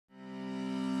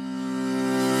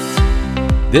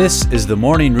This is the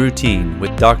Morning Routine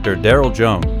with Dr. Daryl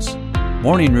Jones.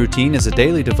 Morning Routine is a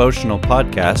daily devotional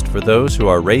podcast for those who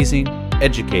are raising,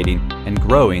 educating, and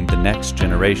growing the next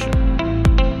generation.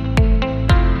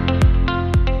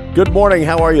 Good morning.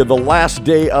 How are you? The last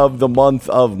day of the month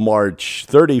of March,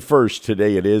 31st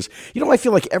today it is. You know, I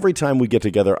feel like every time we get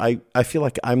together, I feel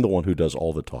like I'm the one who does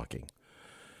all the talking.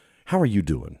 How are you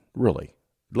doing? Really?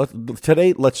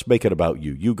 Today, let's make it about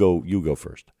you. You go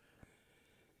first.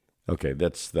 Okay,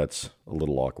 that's a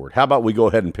little awkward. How about we go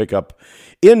ahead and pick up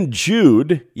in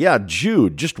Jude? Yeah,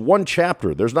 Jude, just one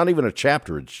chapter. There's not even a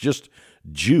chapter. It's just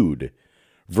Jude,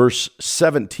 verse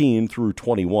 17 through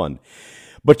 21.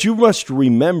 But you must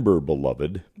remember,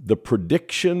 beloved, the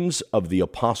predictions of the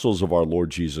apostles of our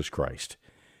Lord Jesus Christ.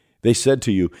 They said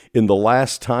to you, in the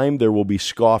last time there will be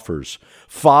scoffers,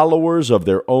 followers of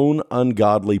their own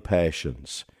ungodly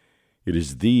passions. It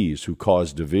is these who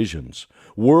cause divisions,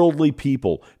 worldly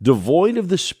people, devoid of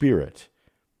the Spirit.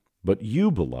 But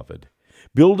you, beloved,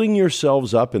 building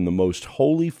yourselves up in the most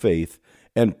holy faith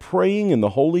and praying in the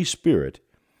Holy Spirit,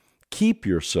 keep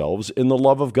yourselves in the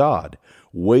love of God,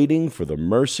 waiting for the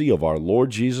mercy of our Lord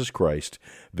Jesus Christ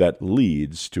that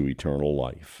leads to eternal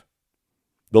life.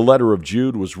 The letter of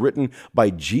Jude was written by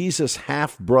Jesus'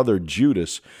 half-brother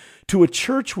Judas to a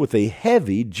church with a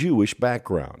heavy Jewish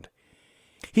background.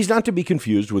 He's not to be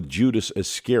confused with Judas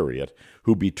Iscariot,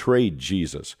 who betrayed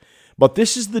Jesus, but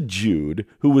this is the Jude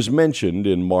who was mentioned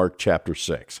in Mark chapter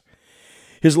 6.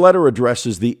 His letter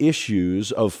addresses the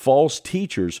issues of false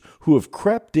teachers who have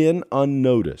crept in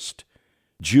unnoticed.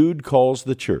 Jude calls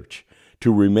the church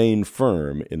to remain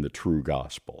firm in the true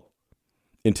gospel.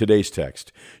 In today's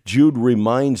text, Jude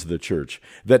reminds the church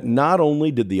that not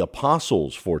only did the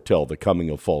apostles foretell the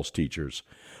coming of false teachers,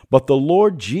 but the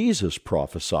Lord Jesus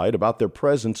prophesied about their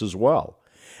presence as well,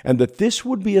 and that this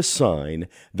would be a sign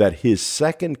that his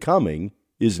second coming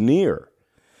is near.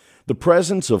 The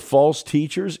presence of false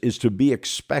teachers is to be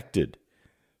expected,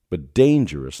 but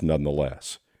dangerous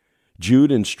nonetheless.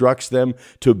 Jude instructs them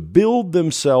to build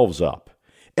themselves up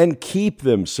and keep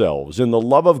themselves in the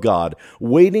love of God,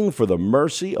 waiting for the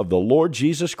mercy of the Lord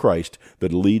Jesus Christ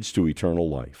that leads to eternal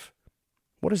life.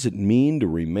 What does it mean to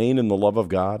remain in the love of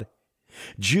God?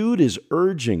 Jude is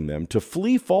urging them to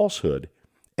flee falsehood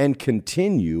and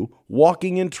continue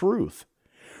walking in truth.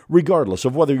 Regardless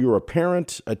of whether you're a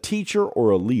parent, a teacher, or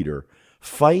a leader,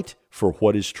 fight for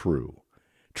what is true,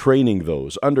 training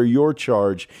those under your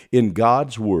charge in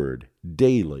God's Word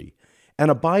daily,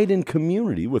 and abide in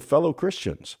community with fellow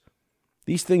Christians.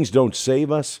 These things don't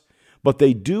save us, but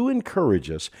they do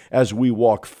encourage us as we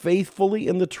walk faithfully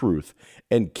in the truth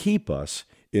and keep us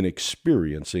in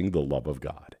experiencing the love of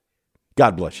God.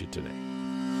 God bless you today.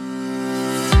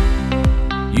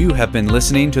 You have been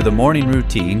listening to the Morning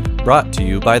Routine, brought to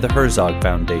you by the Herzog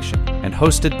Foundation and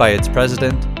hosted by its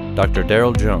president, Dr.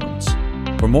 Daryl Jones.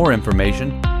 For more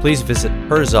information, please visit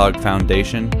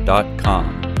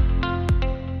herzogfoundation.com.